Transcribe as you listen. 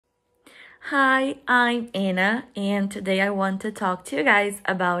Hi, I'm Anna, and today I want to talk to you guys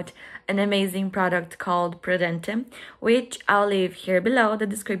about an amazing product called ProDentim, which I'll leave here below the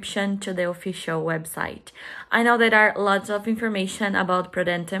description to the official website. I know there are lots of information about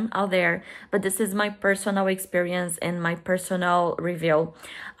ProDentim out there, but this is my personal experience and my personal review.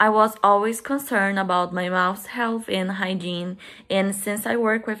 I was always concerned about my mouth's health and hygiene, and since I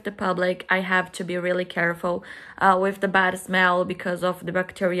work with the public, I have to be really careful with the bad smell because of the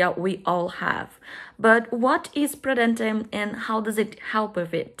bacteria we all have. But what is ProDentim and how does it help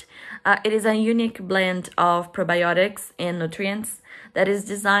with it? It is a unique blend of probiotics and nutrients that is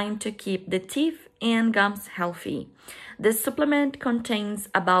designed to keep the teeth and gums healthy. This supplement contains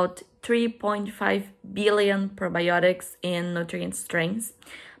about 3.5 billion probiotics and nutrient strains,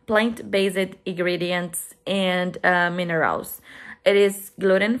 plant-based ingredients, and minerals. It is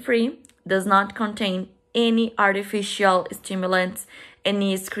gluten-free, does not contain any artificial stimulants, and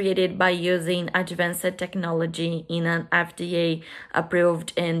is created by using advanced technology in an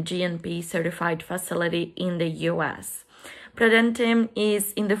FDA-approved and GMP-certified facility in the US. ProDentim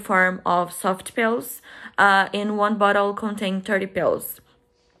is in the form of soft pills. In one bottle contain 30 pills.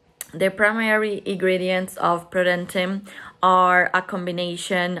 The primary ingredients of ProDentim are a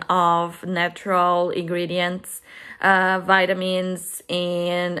combination of natural ingredients, vitamins,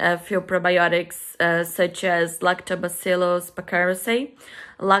 and a few probiotics such as Lactobacillus Paracasei,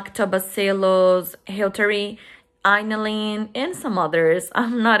 Lactobacillus Reuteri, inulin, and some others.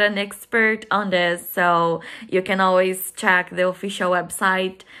 I'm not an expert on this, so you can always check the official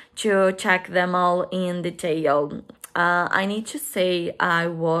website to check them all in detail. I need to say I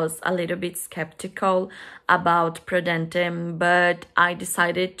was a little bit skeptical about ProDentim, but I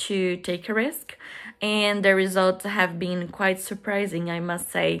decided to take a risk, and the results have been quite surprising, I must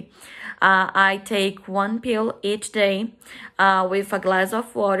say. I take one pill each day with a glass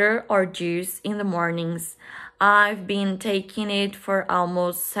of water or juice in the mornings. I've been taking it for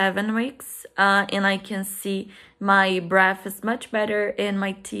almost 7 weeks, and I can see my breath is much better and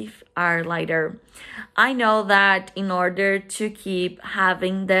my teeth are lighter. I know that in order to keep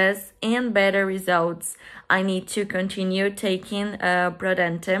having this and better results, I need to continue taking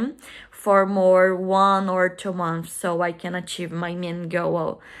ProDentim for more 1 or 2 months so I can achieve my main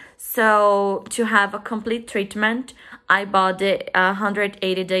goal. So to have a complete treatment, I bought the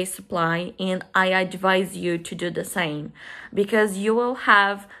 180-day supply, and I advise you to do the same because you will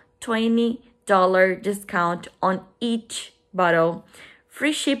have $20 discount on each bottle,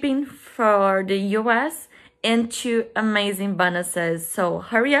 free shipping for the US, and 2 amazing bonuses. So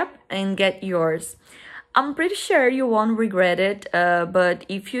hurry up and get yours. I'm pretty sure you won't regret it, but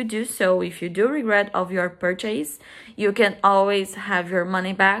if you do regret of your purchase, you can always have your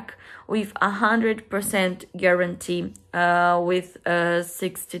money back with 100% guarantee with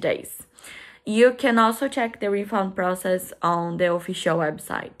 60 days. You can also check the refund process on the official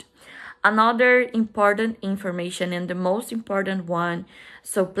website. Another important information, and the most important one,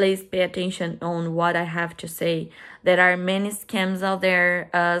 so please pay attention on what I have to say. There are many scams out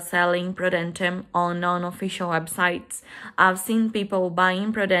there selling ProDentim on non-official websites. I've seen people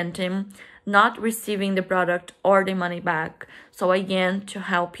buying ProDentim, not receiving the product or the money back. So again, to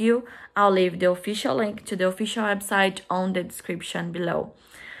help you, I'll leave the official link to the official website on the description below.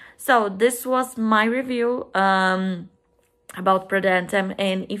 So this was my review about ProDentim,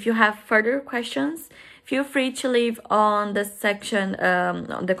 and if you have further questions, feel free to leave on the section,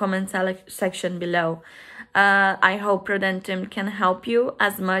 on the comment section below. I hope ProDentim can help you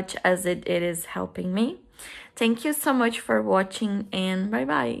as much as it is helping me. Thank you so much for watching, and bye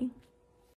bye.